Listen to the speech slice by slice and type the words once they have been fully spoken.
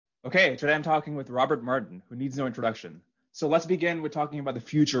Okay, today I'm talking with Robert Martin, who needs no introduction. So let's begin with talking about the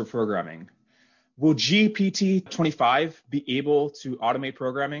future of programming. Will GPT-25 be able to automate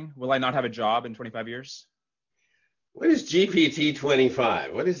programming? Will I not have a job in 25 years? What is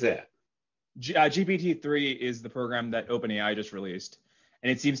GPT-25? What is that? GPT-3 is the program that OpenAI just released,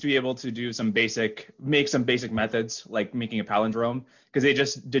 and it seems to be able to make some basic methods like making a palindrome because they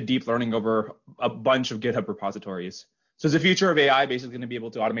just did deep learning over a bunch of GitHub repositories. So is the future of AI basically going to be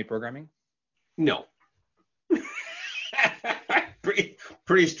able to automate programming? No.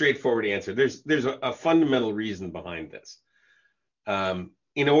 pretty straightforward answer. There's a fundamental reason behind this.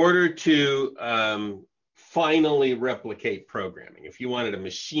 In order to finally replicate programming, if you wanted a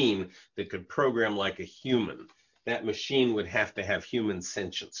machine that could program like a human, that machine would have to have human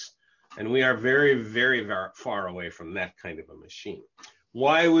sentience. And we are very, very, very far away from that kind of a machine.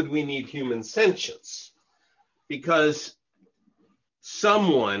 Why would we need human sentience? Because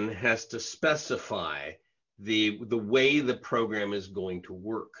someone has to specify the way the program is going to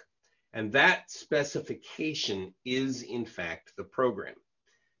work. And that specification is, in fact, the program.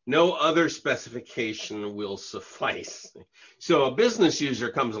 No other specification will suffice. So a business user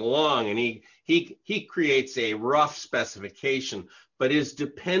comes along and he creates a rough specification, but is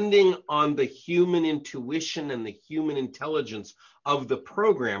depending on the human intuition and the human intelligence of the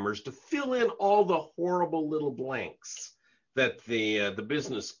programmers to fill in all the horrible little blanks that the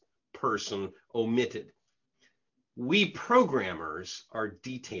business person omitted. We programmers are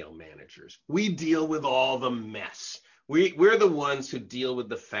detail managers. We deal with all the mess. We're the ones who deal with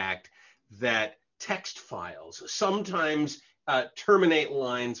the fact that text files sometimes terminate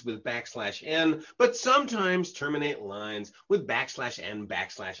lines with \n, but sometimes terminate lines with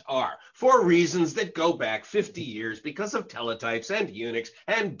 \n\r for reasons that go back 50 years because of teletypes and Unix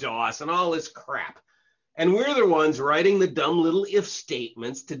and DOS and all this crap. And we're the ones writing the dumb little if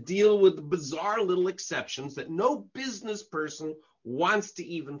statements to deal with the bizarre little exceptions that no business person wants to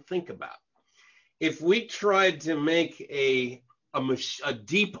even think about. If we tried to make a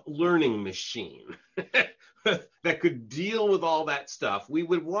deep learning machine that could deal with all that stuff, we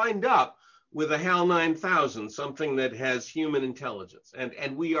would wind up with a HAL 9000, something that has human intelligence.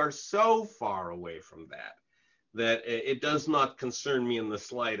 And we are so far away from that it does not concern me in the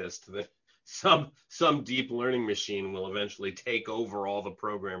slightest that some deep learning machine will eventually take over all the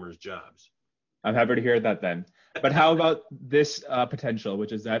programmers' jobs. I'm happy to hear that then. But how about this potential,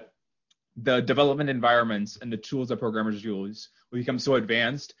 which is that the development environments and the tools that programmers use will become so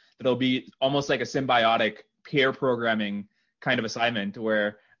advanced that it'll be almost like a symbiotic pair programming kind of assignment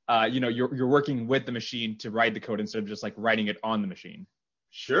where you're working with the machine to write the code instead of just like writing it on the machine.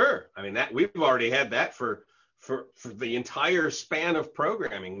 Sure. I mean, that we've already had that for the entire span of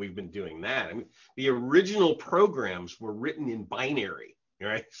programming. We've been doing that. I mean, the original programs were written in binary,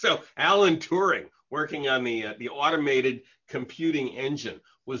 right? So Alan Turing, working on the automated computing engine,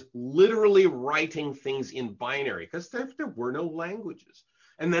 was literally writing things in binary because there were no languages.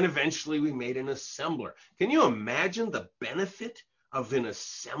 And then eventually we made an assembler. Can you imagine the benefit of an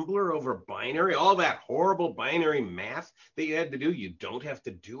assembler over binary? All that horrible binary math that you had to do, you don't have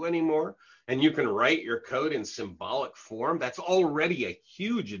to do anymore. And you can write your code in symbolic form. That's already a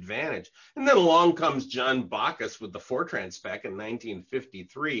huge advantage. And then along comes John Bacchus with the Fortran spec in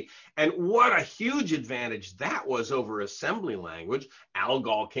 1953. And what a huge advantage that was over assembly language.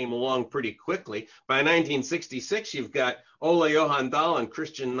 ALGOL came along pretty quickly. By 1966, you've got Ole Johan Dahl and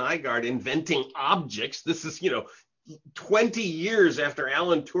Christian Nygaard inventing objects. This is, 20 years after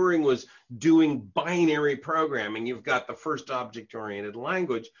Alan Turing was doing binary programming. You've got the first object-oriented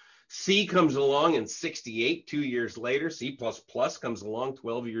language. C comes along in 68, 2 years later. C++ comes along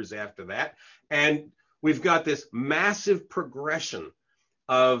 12 years after that. And we've got this massive progression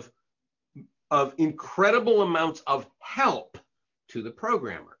of incredible amounts of help to the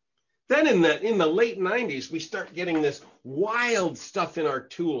programmer. Then in the late 90s, we start getting this wild stuff in our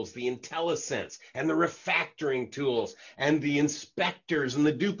tools, the IntelliSense and the refactoring tools and the inspectors and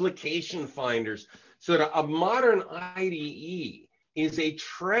the duplication finders. So a modern IDE is a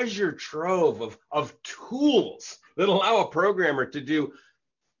treasure trove of tools that allow a programmer to do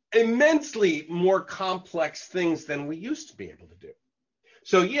immensely more complex things than we used to be able to do.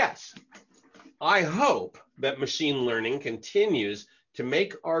 So yes, I hope that machine learning continues to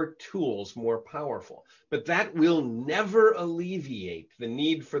make our tools more powerful, but that will never alleviate the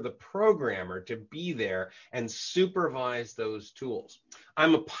need for the programmer to be there and supervise those tools.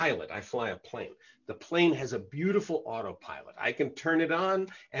 I'm a pilot, I fly a plane. The plane has a beautiful autopilot. I can turn it on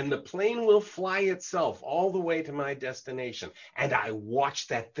and the plane will fly itself all the way to my destination. And I watch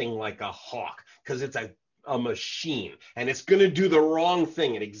that thing like a hawk because it's a a machine, and it's going to do the wrong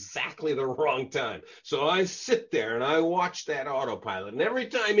thing at exactly the wrong time. So I sit there and I watch that autopilot, and every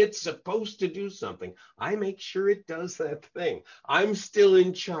time it's supposed to do something, I make sure it does that thing. I'm still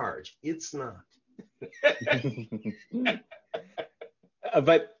in charge. It's not.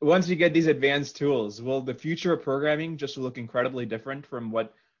 But once you get these advanced tools, will the future of programming just look incredibly different from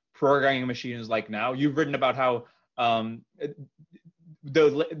what programming a machine is like now? You've written about how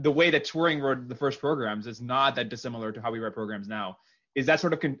the way that Turing wrote the first programs is not that dissimilar to how we write programs now. Is that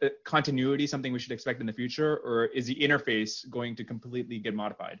sort of continuity something we should expect in the future, or is the interface going to completely get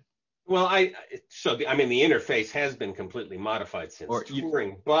modified? Well, the interface has been completely modified since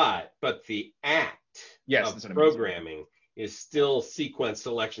Turing, but the act of programming is still sequence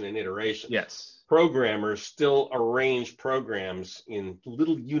selection and iteration. Yes. Programmers still arrange programs in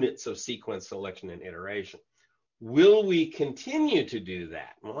little units of sequence selection and iteration. Will we continue to do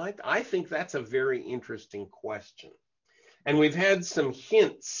that? Well, I think that's a very interesting question. And we've had some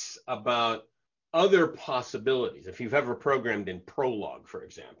hints about other possibilities. If you've ever programmed in Prolog, for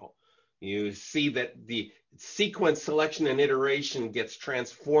example, you see that the sequence selection and iteration gets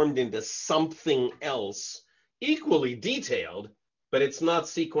transformed into something else equally detailed, but it's not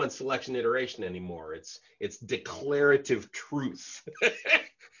sequence selection iteration anymore. It's declarative truth.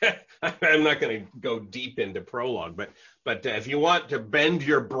 I'm not going to go deep into Prolog, but if you want to bend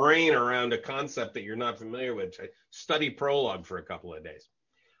your brain around a concept that you're not familiar with, study Prolog for a couple of days.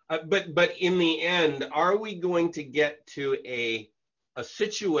 But in the end, are we going to get to a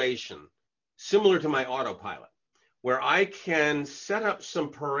situation similar to my autopilot, where I can set up some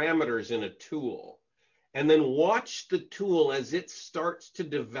parameters in a tool and then watch the tool as it starts to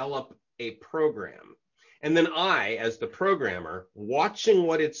develop a program? And then I, as the programmer, watching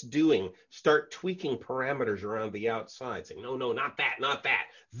what it's doing, start tweaking parameters around the outside, saying, no, not that, not that.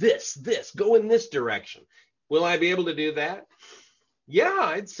 This, go in this direction. Will I be able to do that? Yeah,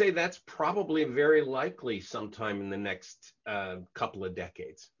 I'd say that's probably very likely sometime in the next couple of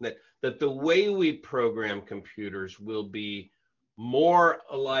decades. That the way we program computers will be more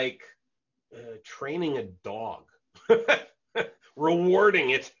like training a dog. Rewarding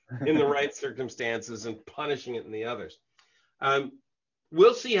it in the right circumstances and punishing it in the others.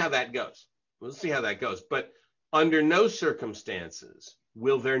 We'll see how that goes. But under no circumstances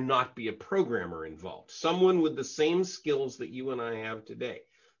will there not be a programmer involved. Someone with the same skills that you and I have today.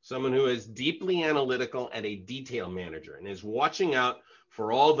 Someone who is deeply analytical and a detail manager and is watching out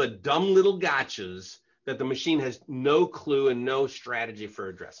for all the dumb little gotchas that the machine has no clue and no strategy for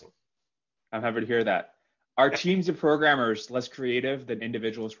addressing. I'm happy to hear that. Are teams of programmers less creative than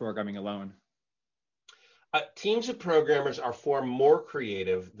individuals programming alone? Teams of programmers are far more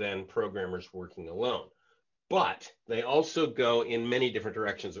creative than programmers working alone, but they also go in many different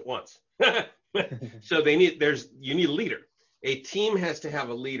directions at once. So you need a leader. A team has to have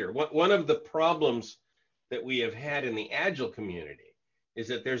a leader. One of the problems that we have had in the Agile community is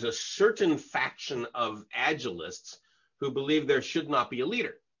that there's a certain faction of Agilists who believe there should not be a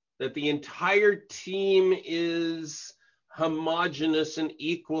leader, that the entire team is homogenous and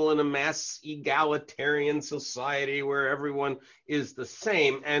equal in a mass egalitarian society where everyone is the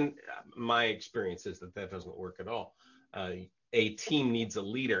same. And my experience is that doesn't work at all. A team needs a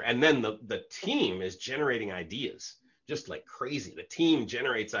leader, and then the team is generating ideas just like crazy. The team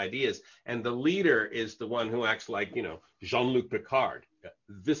generates ideas, and the leader is the one who acts like, Jean-Luc Picard.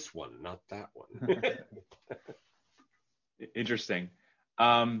 This one, not that one. Interesting.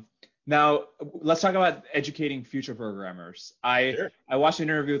 Now, let's talk about educating future programmers. I watched an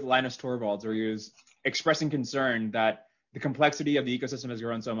interview with Linus Torvalds where he was expressing concern that the complexity of the ecosystem has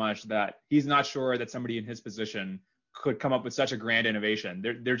grown so much that he's not sure that somebody in his position could come up with such a grand innovation.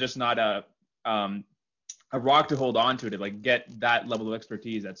 They're just not a rock to hold on to get that level of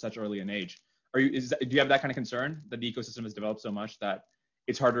expertise at such early an age. Do you have that kind of concern that the ecosystem has developed so much that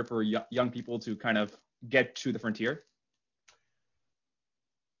it's harder for young people to kind of get to the frontier?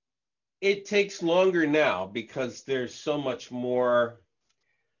 It takes longer now because there's so much more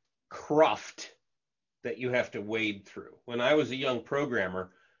cruft that you have to wade through. When I was a young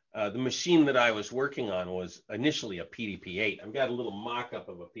programmer, the machine that I was working on was initially a PDP-8. I've got a little mock-up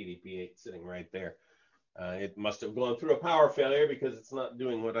of a PDP-8 sitting right there. It must have gone through a power failure because it's not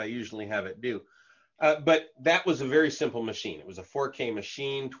doing what I usually have it do. But that was a very simple machine. It was a 4K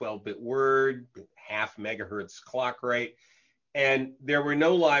machine, 12-bit word, half megahertz clock rate. And there were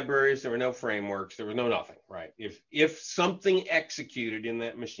no libraries, there were no frameworks, there was no nothing, right? If something executed in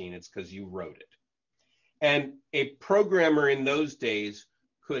that machine, it's because you wrote it. And a programmer in those days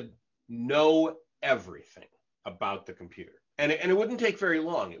could know everything about the computer. And it wouldn't take very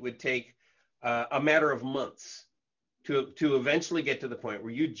long. It would take a matter of months to eventually get to the point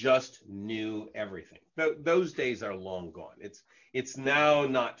where you just knew everything. Those days are long gone. It's now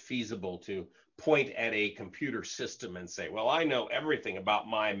not feasible to point at a computer system and say, well, I know everything about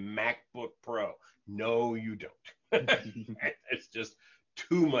my MacBook Pro. No, you don't. It's just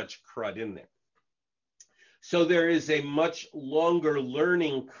too much crud in there. So there is a much longer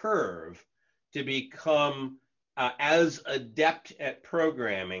learning curve to become as adept at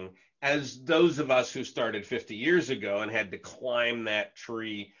programming as those of us who started 50 years ago and had to climb that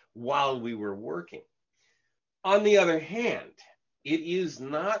tree while we were working. On the other hand, it is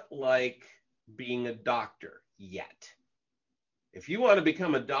not like being a doctor yet. If you want to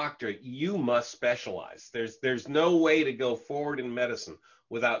become a doctor, you must specialize. There's no way to go forward in medicine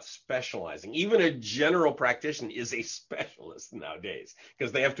without specializing. Even a general practitioner is a specialist nowadays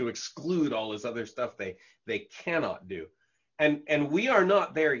because they have to exclude all this other stuff they cannot do. And we are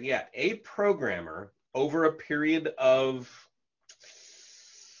not there yet. A programmer over a period of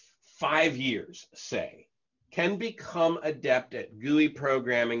 5 years, say, can become adept at GUI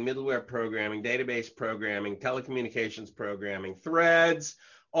programming, middleware programming, database programming, telecommunications programming, threads.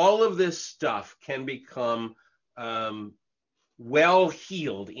 All of this stuff can become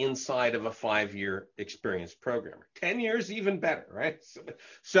well-heeled inside of a 5-year experienced programmer. 10 years, even better, right?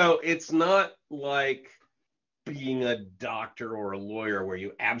 So it's not like being a doctor or a lawyer where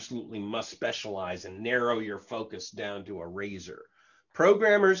you absolutely must specialize and narrow your focus down to a razor.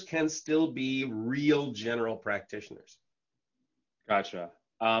 Programmers can still be real general practitioners. Gotcha.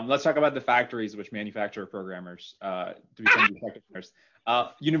 Let's talk about the factories which manufacture programmers to become practitioners.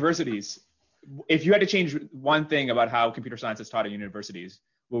 Universities. If you had to change one thing about how computer science is taught at universities,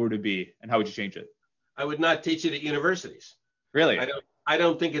 what would it be, and how would you change it? I would not teach it at universities. Really? I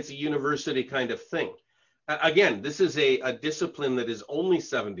don't think it's a university kind of thing. Again, this is a discipline that is only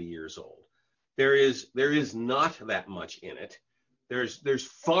 70 years old. There is not that much in it. There's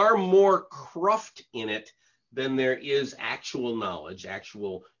far more cruft in it than there is actual knowledge,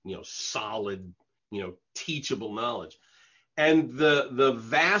 actual, solid, teachable knowledge. And the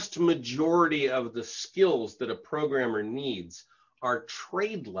vast majority of the skills that a programmer needs are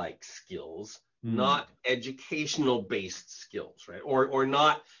trade-like skills, not educational-based skills, right? Or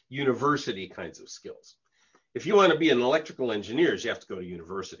not university kinds of skills. If you want to be an electrical engineer, you have to go to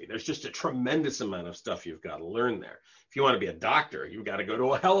university. There's just a tremendous amount of stuff you've got to learn there. If you want to be a doctor, you've got to go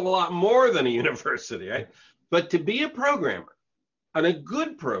to a hell of a lot more than a university, right? But to be a programmer, and a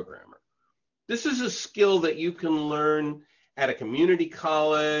good programmer, this is a skill that you can learn at a community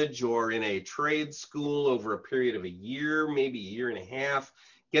college or in a trade school over a period of a year, maybe a year and a half,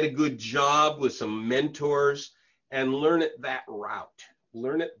 get a good job with some mentors and learn it that route.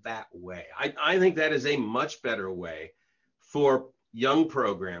 Learn it that way. I think that is a much better way for young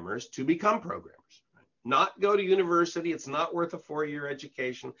programmers to become programmers. Not go to university. It's not worth a 4-year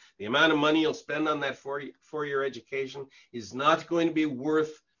education. The amount of money you'll spend on that four-year education is not going to be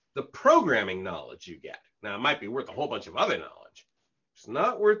worth the programming knowledge you get. Now, it might be worth a whole bunch of other knowledge. It's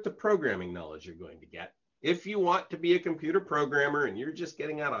not worth the programming knowledge you're going to get. If you want to be a computer programmer and you're just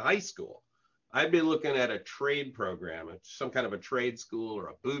getting out of high school, I'd be looking at a trade program, some kind of a trade school or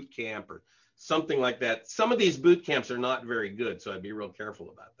a boot camp or something like that. Some of these boot camps are not very good, so I'd be real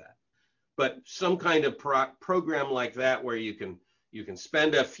careful about that. But some kind of program like that where you can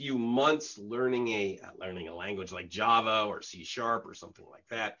spend a few months learning a language like Java or C# or something like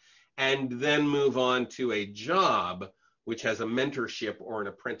that, and then move on to a job which has a mentorship or an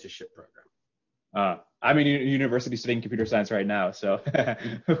apprenticeship program. I'm in university studying computer science right now, so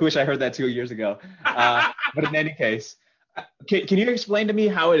I wish I heard that 2 years ago. But in any case, can you explain to me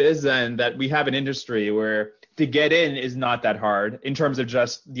how it is then that we have an industry where to get in is not that hard in terms of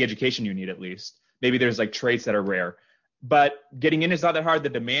just the education you need, at least? Maybe there's like traits that are rare, but getting in is not that hard. The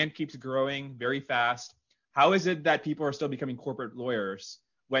demand keeps growing very fast. How is it that people are still becoming corporate lawyers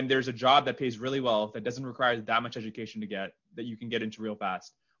when there's a job that pays really well, that doesn't require that much education to get, that you can get into real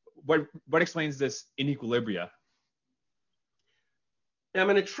fast? What explains this inequilibria? I'm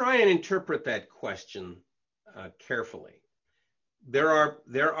going to try and interpret that question carefully. There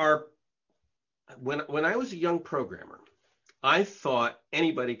are when I was a young programmer, I thought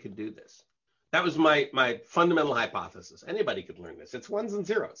anybody could do this. That was my fundamental hypothesis. Anybody could learn this. It's ones and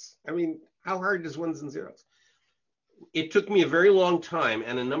zeros. I mean, how hard is ones and zeros? It took me a very long time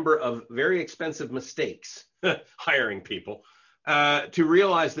and a number of very expensive mistakes hiring people to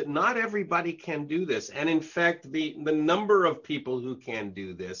realize that not everybody can do this. And in fact, the number of people who can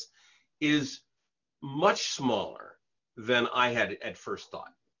do this is much smaller than I had at first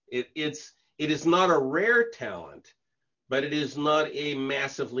thought. It is not a rare talent, but it is not a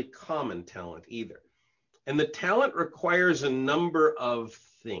massively common talent either. And the talent requires a number of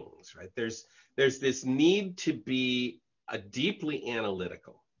things, right? There's this need to be a deeply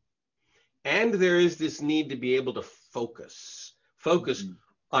analytical, and there is this need to be able to focus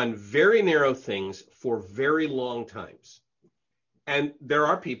on very narrow things for very long times. And there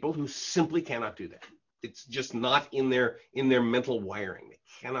are people who simply cannot do that. It's just not in their mental wiring. They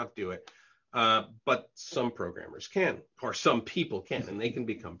cannot do it. But some programmers can, or some people can, and they can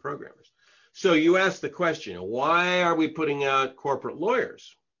become programmers. So you ask the question, why are we putting out corporate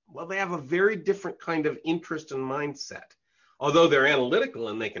lawyers? Well, they have a very different kind of interest and mindset. Although they're analytical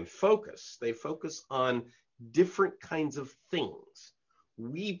and they can focus, they focus on different kinds of things.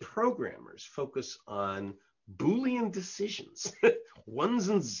 We programmers focus on Boolean decisions, ones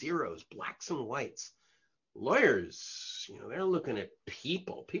and zeros, blacks and whites. Lawyers, they're looking at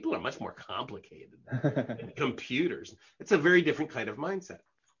people. People are much more complicated than computers. It's a very different kind of mindset.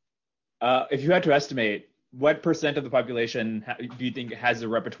 If you had to estimate, what percent of the population do you think has the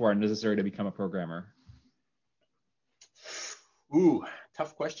repertoire necessary to become a programmer? Ooh,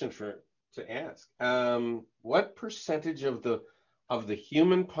 tough question to ask. What percentage of the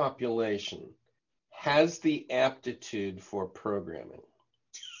human population has the aptitude for programming?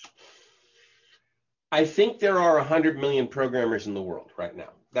 I think there are 100 million programmers in the world right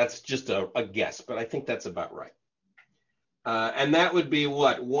now. That's just a guess, but I think that's about right. And that would be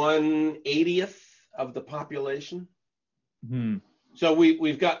what, 1/80th of the population? Hmm. So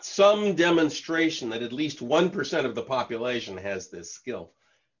we've got some demonstration that at least 1% of the population has this skill,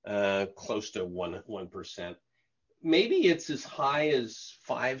 close to 1%. Maybe it's as high as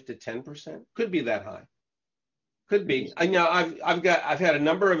 5 to 10%. Could be that high. Could be. I've had a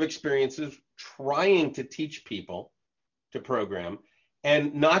number of experiences trying to teach people to program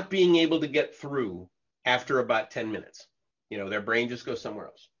and not being able to get through after about 10 minutes. Their brain just goes somewhere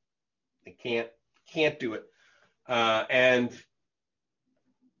else. They can't do it. And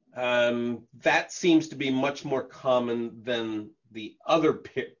that seems to be much more common than the other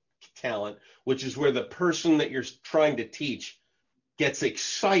talent, which is where the person that you're trying to teach gets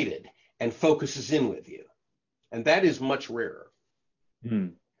excited and focuses in with you. And that is much rarer.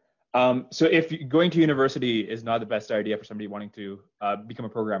 So if going to university is not the best idea for somebody wanting to become a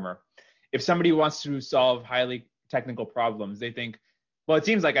programmer, if somebody wants to solve highly technical problems, they think, well, it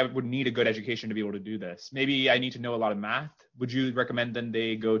seems like I would need a good education to be able to do this. Maybe I need to know a lot of math. Would you recommend then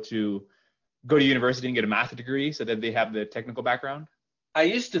they go to university and get a math degree so that they have the technical background? I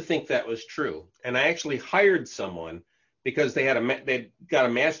used to think that was true. And I actually hired someone because they'd got a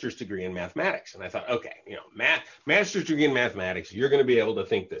master's degree in mathematics. And I thought, okay, master's degree in mathematics, you're going to be able to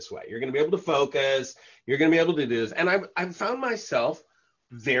think this way. You're going to be able to focus. You're going to be able to do this. And I found myself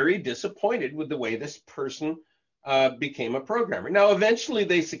very disappointed with the way this person became a programmer. Now, eventually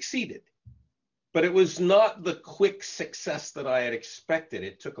they succeeded, but it was not the quick success that I had expected.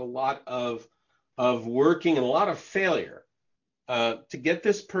 It took a lot of working and a lot of failure to get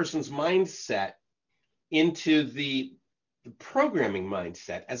this person's mindset into the programming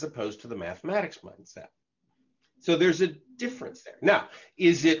mindset as opposed to the mathematics mindset. So there's a difference there. Now,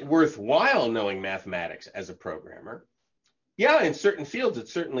 is it worthwhile knowing mathematics as a programmer? Yeah, in certain fields, it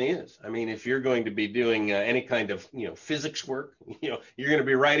certainly is. I mean, if you're going to be doing any kind of, physics work, you're going to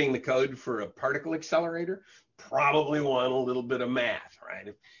be writing the code for a particle accelerator, probably want a little bit of math,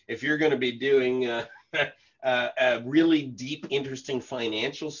 right? If you're going to be doing really deep, interesting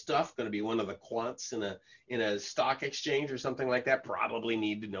financial stuff, going to be one of the quants in a stock exchange or something like that, probably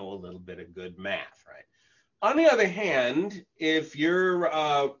need to know a little bit of good math, right? On the other hand, if you're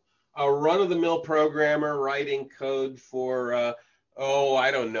a run-of-the-mill programmer writing code for,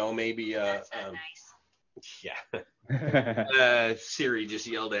 I don't know, maybe yeah. Siri just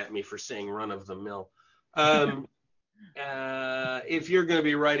yelled at me for saying run-of-the-mill. If you're going to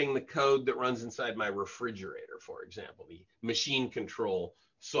be writing the code that runs inside my refrigerator, for example, the machine control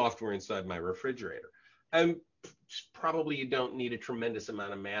software inside my refrigerator, probably you don't need a tremendous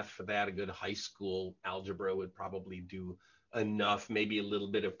amount of math for that. A good high school algebra would probably do enough, maybe a little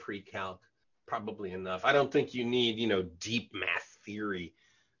bit of pre-calc, probably enough. I don't think you need, deep math theory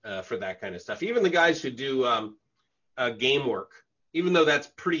for that kind of stuff. Even the guys who do game work, even though that's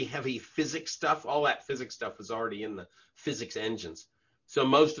pretty heavy physics stuff, all that physics stuff is already in the physics engines. So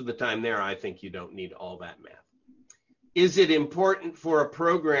most of the time there, I think you don't need all that math. Is it important for a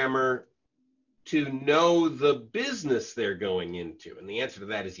programmer to know the business they're going into? And the answer to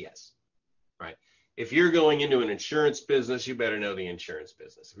that is yes, right? If you're going into an insurance business, you better know the insurance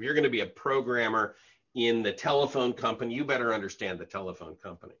business. If you're going to be a programmer in the telephone company, you better understand the telephone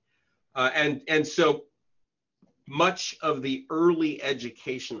company. And so much of the early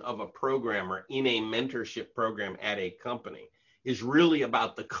education of a programmer in a mentorship program at a company is really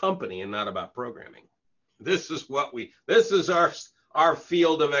about the company and not about programming. This is our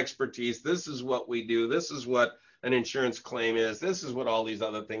field of expertise. This is what we do. This is what an insurance claim is. This is what all these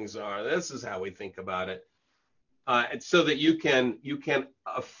other things are. This is how we think about it. And so that you can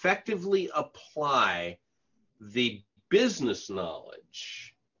effectively apply the business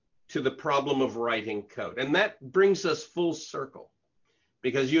knowledge to the problem of writing code. And that brings us full circle,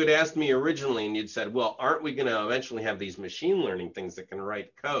 because you had asked me originally and you'd said, well, aren't we going to eventually have these machine learning things that can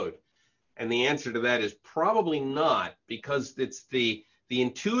write code? And the answer to that is probably not, because it's the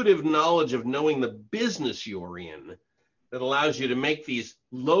intuitive knowledge of knowing the business you're in that allows you to make these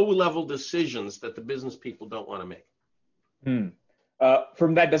low-level decisions that the business people don't want to make.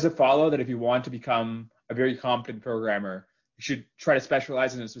 From that, does it follow that if you want to become a very competent programmer, you should try to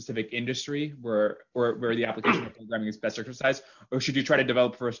specialize in a specific industry where the application of programming is best exercised, or should you try to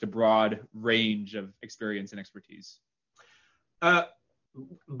develop first a broad range of experience and expertise?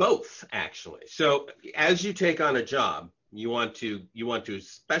 Both, actually. So as you take on a job, you want to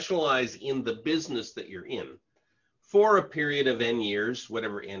specialize in the business that you're in for a period of N years,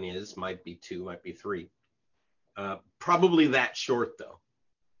 whatever N is, might be 2, might be 3. Probably that short though.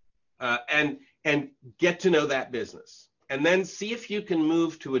 And get to know that business. And then see if you can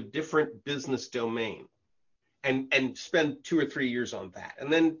move to a different business domain and spend 2 or 3 years on that.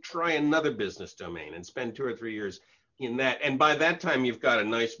 And then try another business domain and spend 2 or 3 years in that. And by that time, you've got a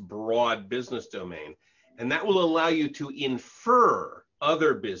nice broad business domain. And that will allow you to infer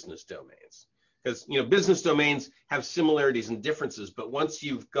other business domains. Because business domains have similarities and differences, but once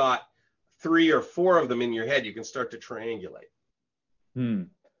you've got 3 or 4 of them in your head, you can start to triangulate.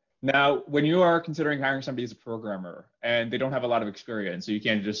 Now, when you are considering hiring somebody as a programmer and they don't have a lot of experience, so you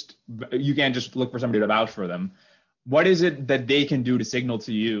can't just look for somebody to vouch for them, what is it that they can do to signal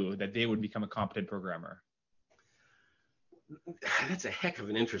to you that they would become a competent programmer? That's a heck of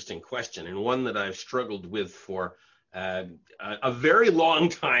an interesting question, and one that I've struggled with for a very long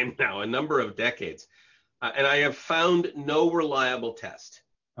time now, a number of decades, and I have found no reliable test.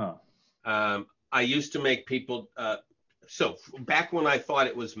 I used to make people, so back when I thought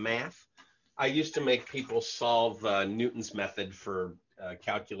it was math, I used to make people solve Newton's method for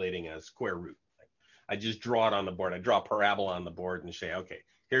calculating a square root. I just draw it on the board. I draw a parabola on the board and say, okay,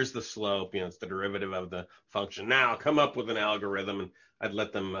 here's the slope, it's the derivative of the function. Now come up with an algorithm, and I'd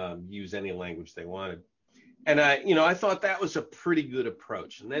let them use any language they wanted. And I thought that was a pretty good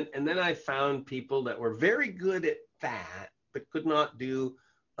approach. And then I found people that were very good at that, but could not do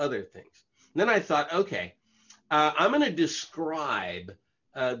other things. And then I thought, okay, I'm going to describe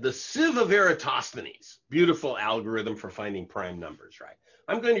the sieve of Eratosthenes, beautiful algorithm for finding prime numbers, right?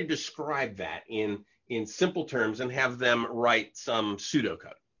 I'm going to describe that in simple terms and have them write some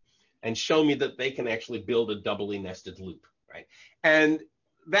pseudocode and show me that they can actually build a doubly nested loop, right? And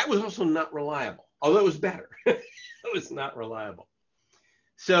that was also not reliable, although it was better. It was not reliable.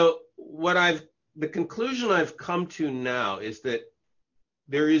 So the conclusion I've come to now is that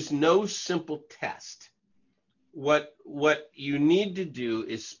there is no simple test. What you need to do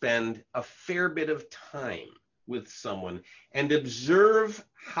is spend a fair bit of time with someone and observe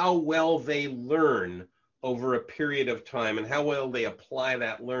how well they learn over a period of time and how well they apply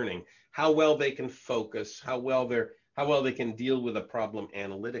that learning, how well they can focus, how well they can deal with a problem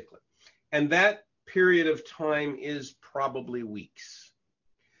analytically. And that period of time is probably weeks.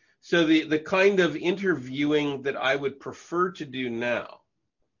 So the kind of interviewing that I would prefer to do now,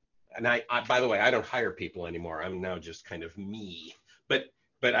 and I by the way, I don't hire people anymore. I'm now just kind of me.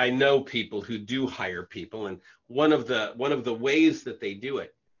 But I know people who do hire people, and one of the ways that they do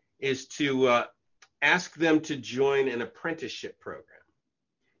it is to ask them to join an apprenticeship program.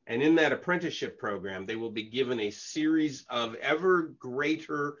 And in that apprenticeship program, they will be given a series of ever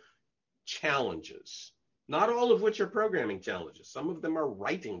greater challenges, not all of which are programming challenges. Some of them are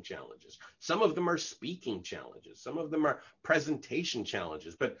writing challenges. Some of them are speaking challenges. Some of them are presentation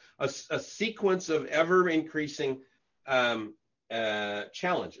challenges, but a sequence of ever increasing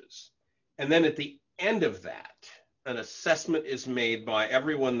challenges. And then at the end of that, an assessment is made by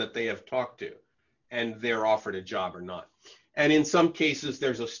everyone that they have talked to, and they're offered a job or not. And in some cases,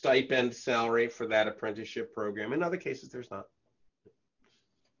 there's a stipend salary for that apprenticeship program. In other cases, there's not.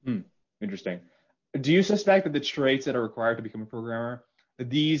 Interesting. Do you suspect that the traits that are required to become a programmer, that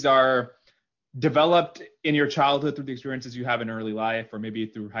these are developed in your childhood through the experiences you have in early life, or maybe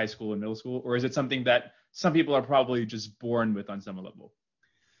through high school and middle school, or is it something that some people are probably just born with on some level?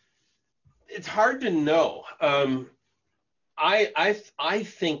 It's hard to know. I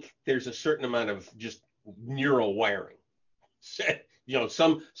think there's a certain amount of just neural wiring,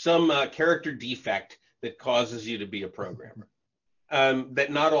 some character defect that causes you to be a programmer,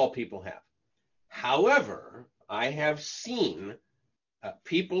 that not all people have. However, I have seen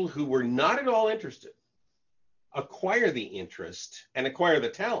people who were not at all interested acquire the interest and acquire the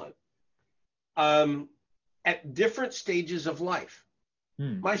talent at different stages of life.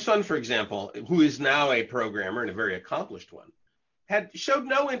 My son, for example, who is now a programmer and a very accomplished one, showed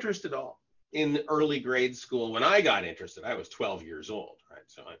no interest at all in early grade school. When I got interested, I was 12 years old, right?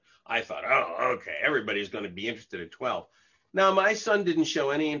 So I thought, oh, okay, everybody's going to be interested at 12. Now, my son didn't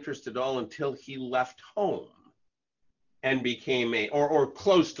show any interest at all until he left home and became or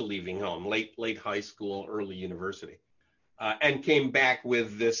close to leaving home, late high school, early university, and came back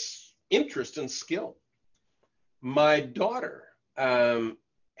with this interest and skill. My daughter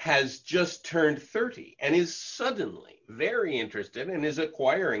has just turned 30 and is suddenly very interested and is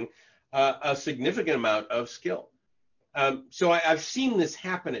acquiring a significant amount of skill. So I've seen this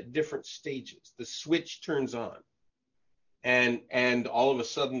happen at different stages. The switch turns on, and all of a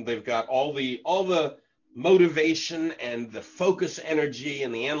sudden they've got all the motivation and the focus energy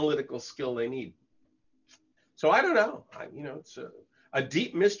and the analytical skill they need. So I don't know. It's a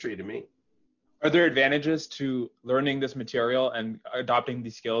deep mystery to me. Are there advantages to learning this material and adopting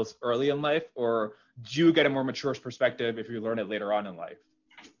these skills early in life, or do you get a more mature perspective if you learn it later on in life?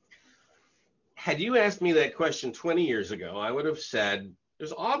 Had you asked me that question 20 years ago, I would have said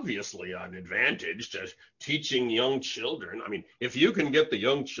there's obviously an advantage to teaching young children. I mean, if you can get the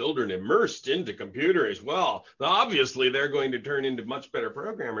young children immersed into computers, well, obviously they're going to turn into much better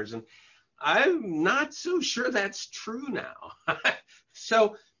programmers. And I'm not so sure that's true now.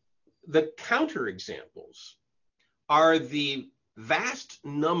 So the counterexamples are the vast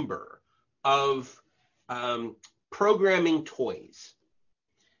number of programming toys,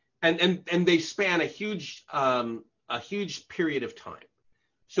 and they span a huge period of time.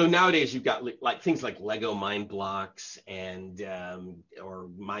 So nowadays you've got like things like Lego Mind Blocks and or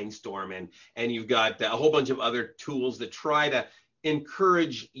Mindstorm, and you've got a whole bunch of other tools that try to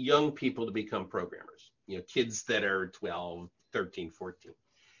encourage young people to become programmers. Kids that are 12, 13, 14.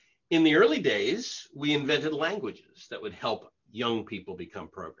 In the early days, we invented languages that would help young people become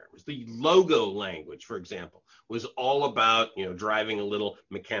programmers. The Logo language, for example, was all about, driving a little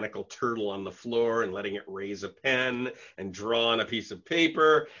mechanical turtle on the floor and letting it raise a pen and draw on a piece of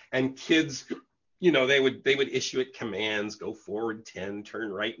paper. And kids, they would issue it commands: go forward 10, turn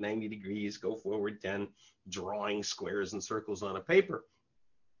right 90 degrees, go forward 10, drawing squares and circles on a paper.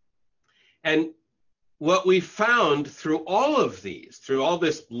 And what we found through all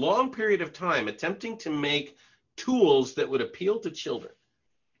this long period of time, attempting to make tools that would appeal to children,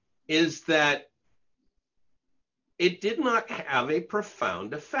 is that it did not have a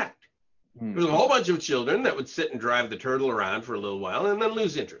profound effect. There was a whole bunch of children that would sit and drive the turtle around for a little while and then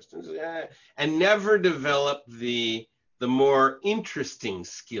lose interest and never develop the more interesting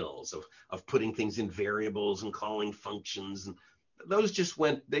skills of putting things in variables and calling functions. And those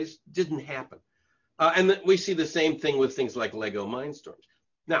they didn't happen. And we see the same thing with things like Lego Mindstorms.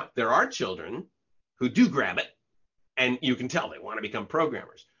 Now, there are children who do grab it, and you can tell they want to become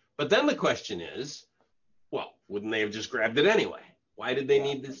programmers. But then the question is, well, wouldn't they have just grabbed it anyway? Why did they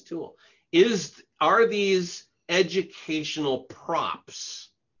need this tool? Are these educational props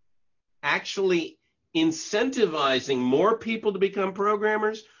actually incentivizing more people to become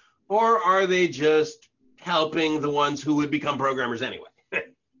programmers, or are they just helping the ones who would become programmers anyway?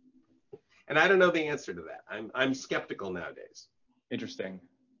 And I don't know the answer to that. I'm skeptical nowadays. Interesting.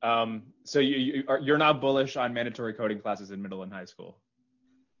 So you're not bullish on mandatory coding classes in middle and high school?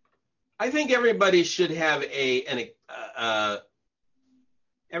 I think everybody should have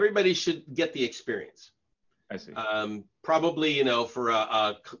everybody should get the experience. I see. Probably, for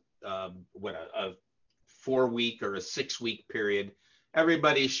a 4-week or a 6-week period,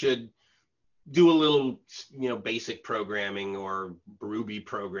 everybody should do a little, basic programming or Ruby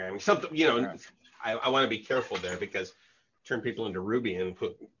programming, something, I want to be careful there because turn people into Ruby and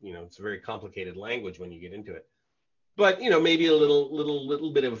put, it's a very complicated language when you get into it. But, maybe a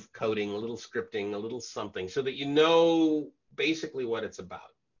little bit of coding, a little scripting, a little something so that you know basically what it's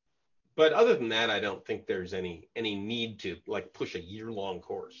about. But other than that, I don't think there's any need to push a year-long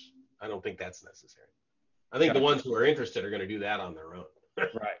course. I don't think that's necessary. I think the ones who are interested are going to do that on their own.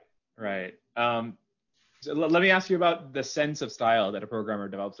 Right. So let me ask you about the sense of style that a programmer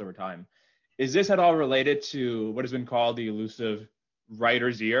develops over time. Is this at all related to what has been called the elusive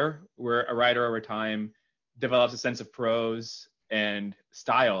writer's ear, where a writer over time develops a sense of prose and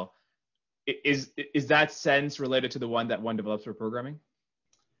style? Is that sense related to the one that one develops for programming?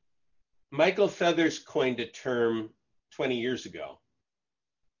 Michael Feathers coined a term 20 years ago,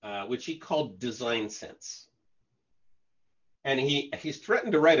 which he called design sense. And he's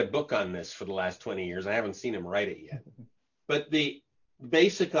threatened to write a book on this for the last 20 years. I haven't seen him write it yet. But the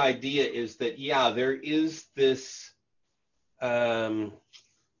basic idea is that, yeah, there is this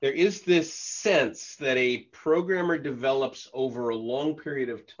sense that a programmer develops over a long period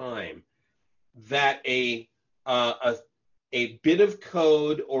of time, that a bit of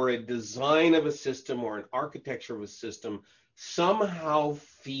code or a design of a system or an architecture of a system somehow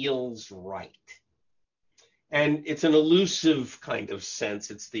feels right. And it's an elusive kind of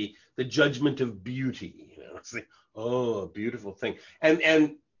sense. It's the judgment of beauty. It's like, oh, a beautiful thing.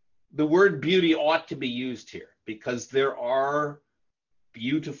 And the word beauty ought to be used here, because there are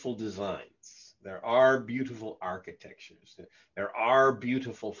beautiful designs. There are beautiful architectures. There are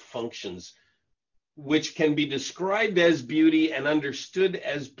beautiful functions which can be described as beauty and understood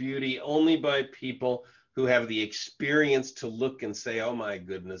as beauty only by people who have the experience to look and say, oh my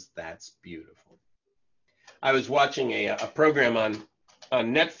goodness, that's beautiful. I was watching a program on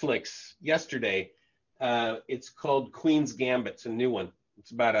Netflix yesterday. It's called Queen's Gambit. It's a new one.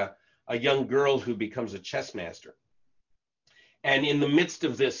 It's about a young girl who becomes a chess master. And in the midst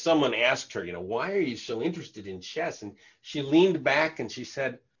of this, someone asked her, why are you so interested in chess? And she leaned back and she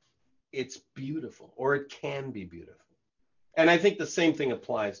said, it's beautiful, or it can be beautiful. And I think the same thing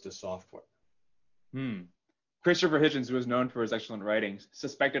applies to software. Christopher Hitchens, who was known for his excellent writing,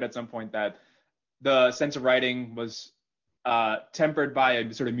 suspected at some point that the sense of writing was tempered by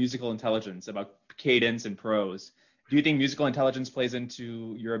a sort of musical intelligence about cadence and prose. Do you think musical intelligence plays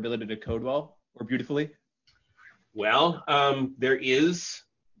into your ability to code well or beautifully? Well, there is,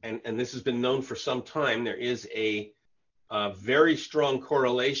 and this has been known for some time, there is a very strong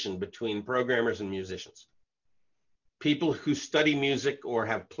correlation between programmers and musicians. People who study music or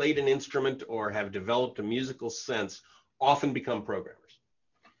have played an instrument or have developed a musical sense often become programmers.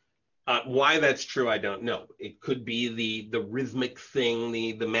 Why that's true, I don't know. It could be the rhythmic thing,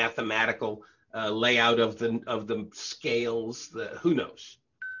 the mathematical layout of the scales. Who knows?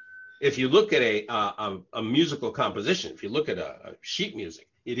 If you look at a musical composition, if you look at a sheet music,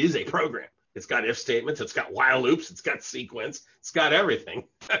 it is a program. It's got if statements, it's got while loops, it's got sequence, it's got everything.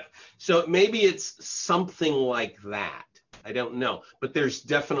 So maybe it's something like that. I don't know, but there's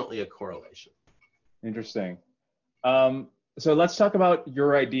definitely a correlation. Interesting. So let's talk about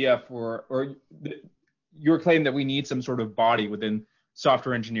your idea your claim that we need some sort of body within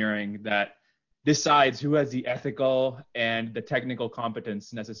software engineering that decides who has the ethical and the technical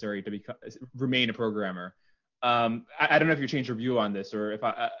competence necessary to remain a programmer. I don't know if you changed your view on this, or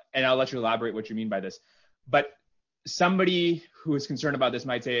and I'll let you elaborate what you mean by this. But somebody who is concerned about this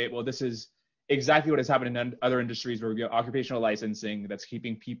might say, well, this is exactly what has happened in other industries where we have occupational licensing that's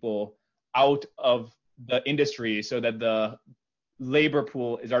keeping people out of the industry so that the labor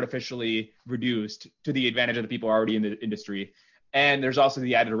pool is artificially reduced to the advantage of the people already in the industry. And there's also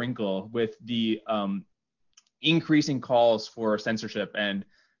the added wrinkle with the increasing calls for censorship and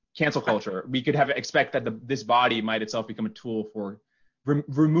cancel culture. We could expect that this body might itself become a tool for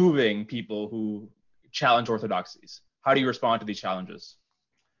removing people who challenge orthodoxies. How do you respond to these challenges?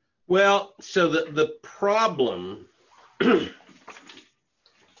 Well, so the problem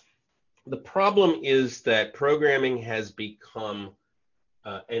the problem is that programming has become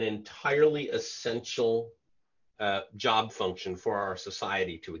an entirely essential job function for our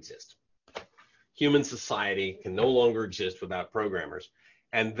society to exist. Human society can no longer exist without programmers,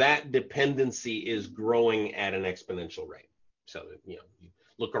 and that dependency is growing at an exponential rate. So, you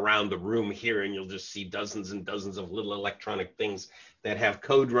look around the room here and you'll just see dozens and dozens of little electronic things that have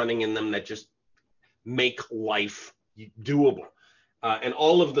code running in them that just make life doable. And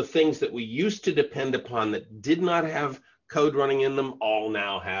all of the things that we used to depend upon that did not have code running in them all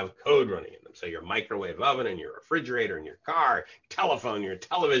now have code running in them. So your microwave oven and your refrigerator and your car, your telephone, your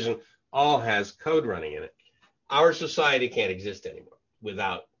television, all has code running in it. Our society can't exist anymore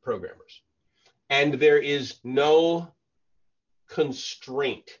without programmers. And there is no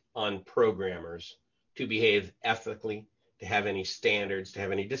constraint on programmers to behave ethically, to have any standards, to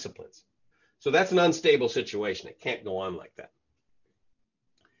have any disciplines. So that's an unstable situation. It can't go on like that.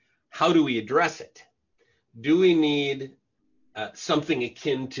 How do we address it? Do we need something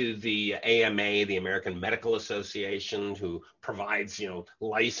akin to the AMA, the American Medical Association, who provides,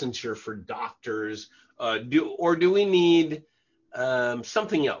 licensure for doctors? Or do we need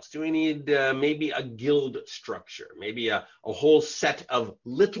something else? Do we need maybe a guild structure, maybe a whole set of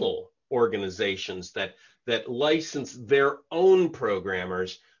little organizations that license their own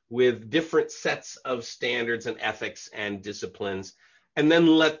programmers with different sets of standards and ethics and disciplines? and then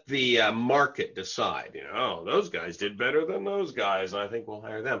let the market decide. Oh, those guys did better than those guys. I think we'll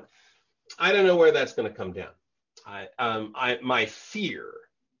hire them. I don't know where that's going to come down. My fear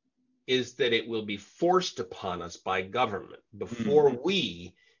is that it will be forced upon us by government before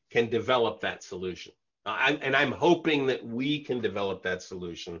we can develop that solution. I'm hoping that we can develop that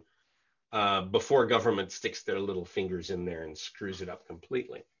solution before government sticks their little fingers in there and screws it up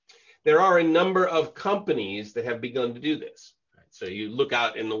completely. There are a number of companies that have begun to do this. So you look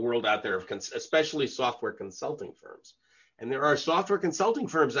out in the world out there, especially software consulting firms. And there are software consulting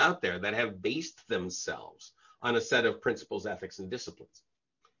firms out there that have based themselves on a set of principles, ethics, and disciplines.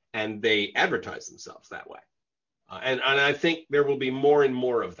 And they advertise themselves that way. And I think there will be more and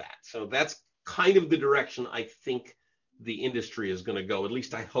more of that. So that's kind of the direction I think the industry is going to go. At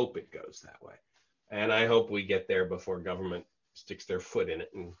least I hope it goes that way. And I hope we get there before government sticks their foot in it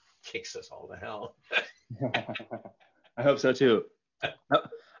and kicks us all to hell. I hope so too.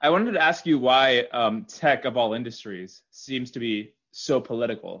 I wanted to ask you why tech of all industries seems to be so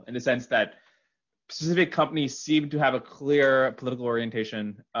political, in the sense that specific companies seem to have a clear political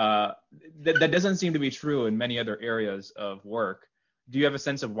orientation that doesn't seem to be true in many other areas of work. Do you have a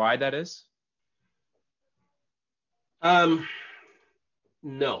sense of why that is?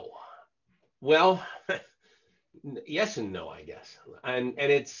 No. Well, yes and no, I guess. And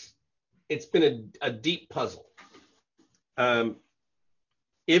it's been a deep puzzle.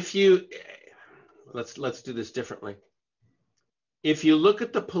 If you let's do this differently. If you look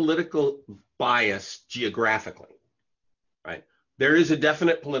at the political bias geographically, right? There is a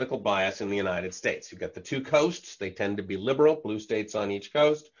definite political bias in the United States. You've got the two coasts. They tend to be liberal, blue states on each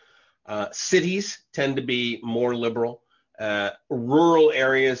coast. Cities tend to be more liberal. Rural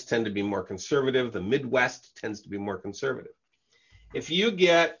areas tend to be more conservative. The Midwest tends to be more conservative. If you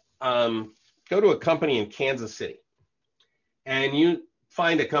go to a company in Kansas City and you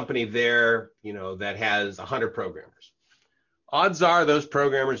find a company there, that has 100 programmers, odds are those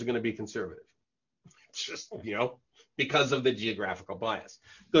programmers are going to be conservative. It's just, because of the geographical bias.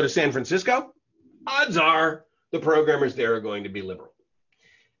 Go to San Francisco, odds are the programmers there are going to be liberal.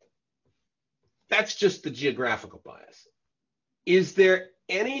 That's just the geographical bias. Is there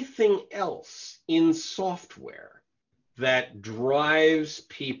anything else in software that drives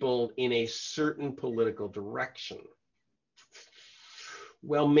people in a certain political direction?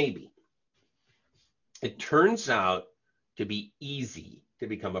 Well, maybe. It turns out to be easy to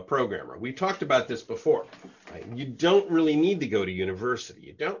become a programmer. We talked about this before. Right? You don't really need to go to university.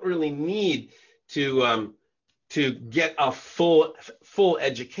 You don't really need to get a full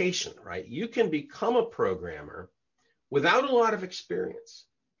education, right? You can become a programmer without a lot of experience.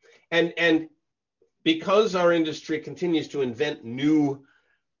 And because our industry continues to invent new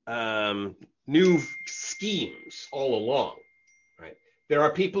schemes all along, right? There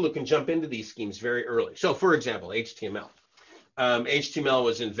are people who can jump into these schemes very early. So, for example, HTML. HTML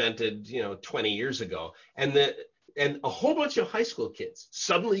was invented, 20 years ago, and a whole bunch of high school kids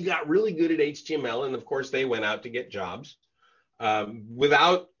suddenly got really good at HTML, and of course they went out to get jobs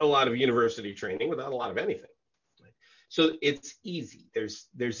without a lot of university training, without a lot of anything. So it's easy.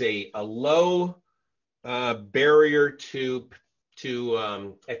 There's a low barrier to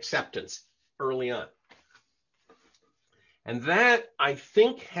acceptance early on, and that I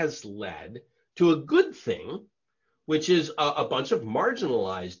think has led to a good thing, which is a bunch of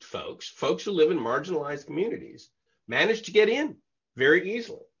marginalized folks who live in marginalized communities, manage to get in very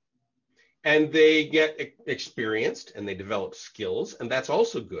easily. And they get experienced and they develop skills, and that's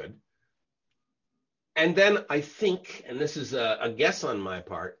also good. And then I think, and this is a guess on my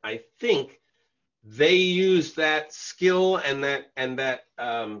part, I think they use that skill and that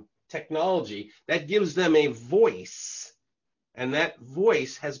technology that gives them a voice, and that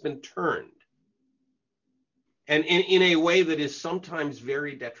voice has been turned. And in a way that is sometimes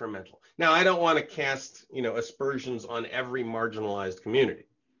very detrimental. Now, I don't want to cast, aspersions on every marginalized community,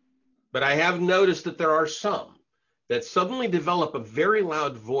 but I have noticed that there are some that suddenly develop a very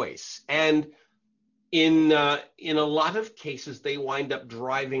loud voice, and in a lot of cases, they wind up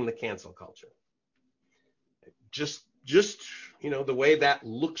driving the cancel culture. Just the way that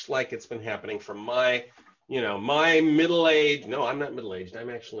looks like it's been happening from my middle-aged, no, I'm not middle-aged, I'm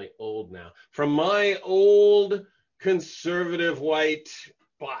actually old now. From my old conservative white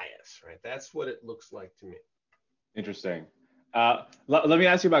bias, right? That's what it looks like to me. Interesting. Let me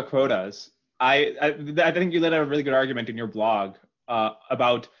ask you about quotas. I think you laid out a really good argument in your blog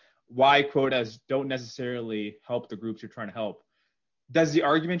about why quotas don't necessarily help the groups you're trying to help. Does the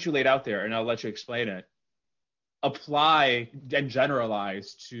argument you laid out there, and I'll let you explain it, apply and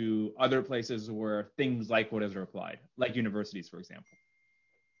generalize to other places where things like quotas are applied, like universities, for example?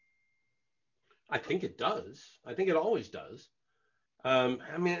 I think it does. I think it always does. I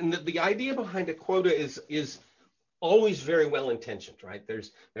mean, the idea behind a quota is always very well intentioned, right?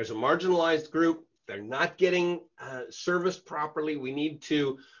 There's a marginalized group. They're not getting serviced properly. We need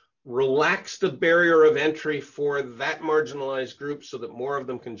to relax the barrier of entry for that marginalized group so that more of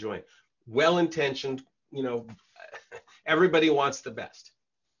them can join. Well intentioned, everybody wants the best.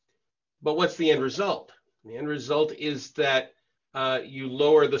 But what's the end result? The end result is that you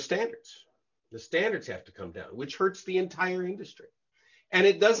lower the standards. The standards have to come down, which hurts the entire industry. And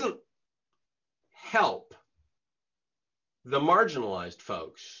it doesn't help the marginalized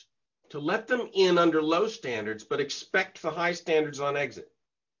folks to let them in under low standards, but expect the high standards on exit,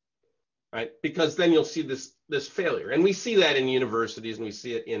 right? Because then you'll see this failure. And we see that in universities, and we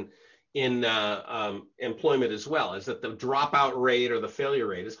see it in employment as well, is that the dropout rate or the failure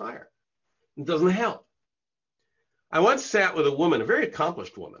rate is higher. It doesn't help. I once sat with a woman, a very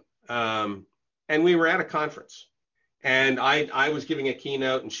accomplished woman, and we were at a conference, and I was giving a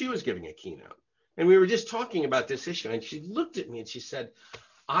keynote and she was giving a keynote, and we were just talking about this issue, and she looked at me and she said,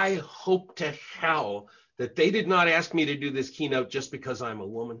 I hope to hell that they did not ask me to do this keynote just because I'm a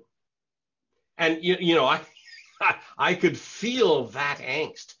woman. And I could feel that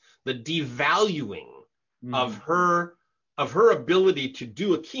angst, the devaluing of her ability to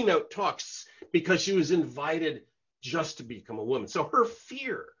do a keynote talks because she was invited just to become a woman. So her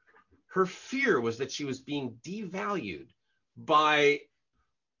fear was that she was being devalued by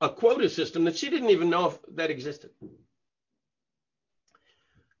a quota system that she didn't even know if that existed.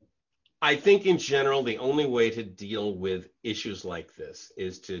 I think in general, the only way to deal with issues like this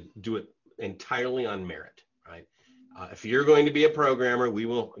is to do it entirely on merit, right? If you're going to be a programmer, we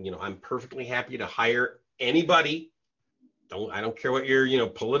will, I'm perfectly happy to hire anybody. I don't care what your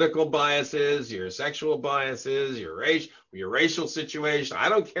political bias is, your sexual bias is, your racial situation. I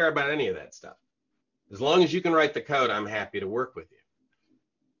don't care about any of that stuff. As long as you can write the code, I'm happy to work with you.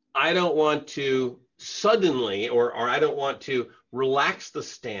 I don't want to suddenly, or I don't want to relax the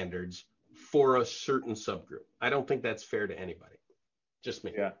standards for a certain subgroup. I don't think that's fair to anybody. Just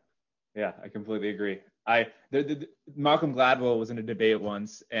me. Yeah, I completely agree. Malcolm Gladwell was in a debate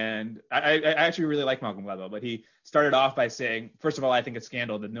once, and I actually really like Malcolm Gladwell, but he started off by saying, first of all, I think it's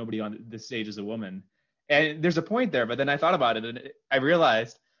scandal that nobody on this stage is a woman. And there's a point there, but then I thought about it and I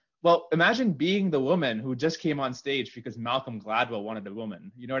realized, well, imagine being the woman who just came on stage because Malcolm Gladwell wanted a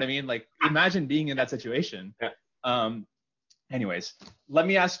woman. You know what I mean? Like, imagine being in that situation. Yeah. Anyways, let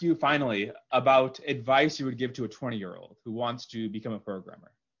me ask you finally about advice you would give to a 20-year-old who wants to become a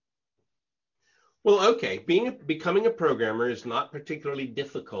programmer. Well, okay, becoming a programmer is not particularly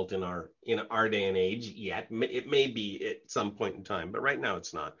difficult in our day and age yet. It may be at some point in time, but right now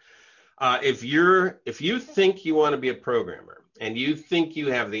it's not. If you think you want to be a programmer and you think you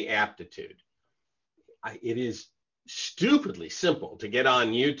have the aptitude, it is stupidly simple to get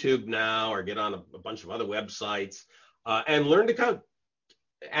on YouTube now or get on a bunch of other websites and learn to code.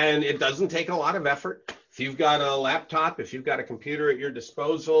 And it doesn't take a lot of effort. If you've got a laptop, if you've got a computer at your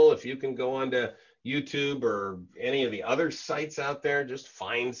disposal, if you can go onto YouTube or any of the other sites out there, just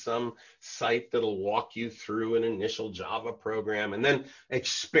find some site that'll walk you through an initial Java program and then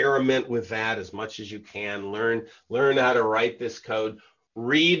experiment with that as much as you can. Learn how to write this code,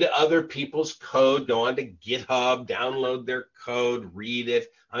 read other people's code, go onto GitHub, download their code, read it,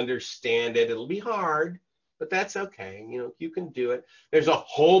 understand it. It'll be hard, but that's okay. You can do it. There's a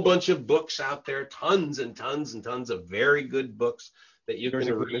whole bunch of books out there, tons and tons and tons of very good books that you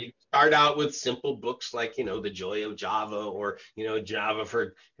can read. Start out with simple books like, The Joy of Java, or, Java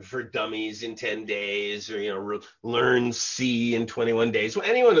for Dummies in 10 days, or, Learn C in 21 days. Well,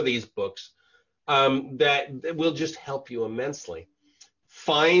 any one of these books that will just help you immensely.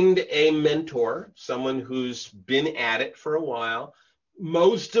 Find a mentor, someone who's been at it for a while.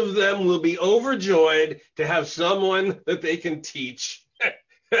 Most of them will be overjoyed to have someone that they can teach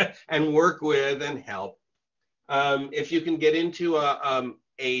and work with and help. If you can get into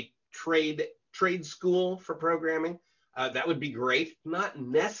a trade school for programming, that would be great. Not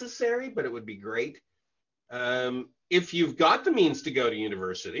necessary, but it would be great. If you've got the means to go to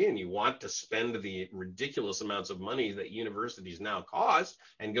university and you want to spend the ridiculous amounts of money that universities now cost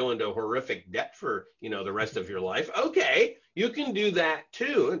and go into horrific debt for, the rest of your life, okay, you can do that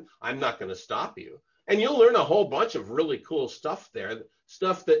too. And I'm not going to stop you. And you'll learn a whole bunch of really cool stuff there,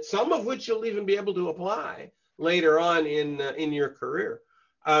 stuff that some of which you'll even be able to apply later on in your career.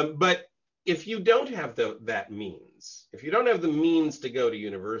 But if you don't have that means, if you don't have the means to go to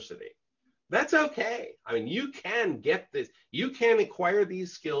university, that's okay. I mean, you can get this, you can acquire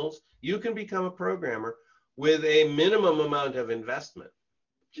these skills, you can become a programmer with a minimum amount of investment.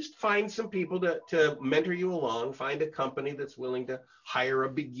 just find some people to mentor you along. Find a company that's willing to hire a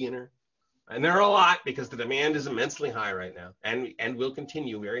beginner. And there are a lot because the demand is immensely high right now and will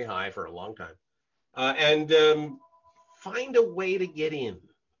continue very high for a long time. And find a way to get in.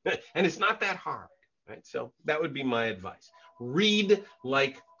 And it's not that hard, right? So that would be my advice. Read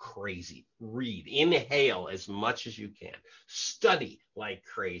like crazy. Read. Inhale as much as you can. Study like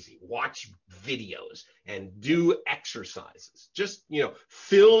crazy. Watch videos and do exercises. Just,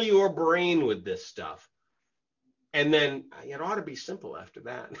 fill your brain with this stuff. And then it ought to be simple after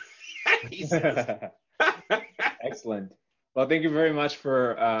that. He says. Excellent. Well, thank you very much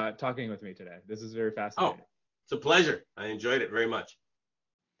for talking with me today. This is very fascinating. Oh, it's a pleasure. I enjoyed it very much.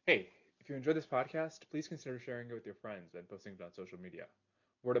 Hey, if you enjoyed this podcast, please consider sharing it with your friends and posting it on social media.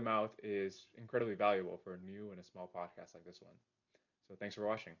 Word of mouth is incredibly valuable for a new and a small podcast like this one. So thanks for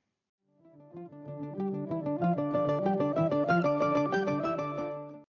watching.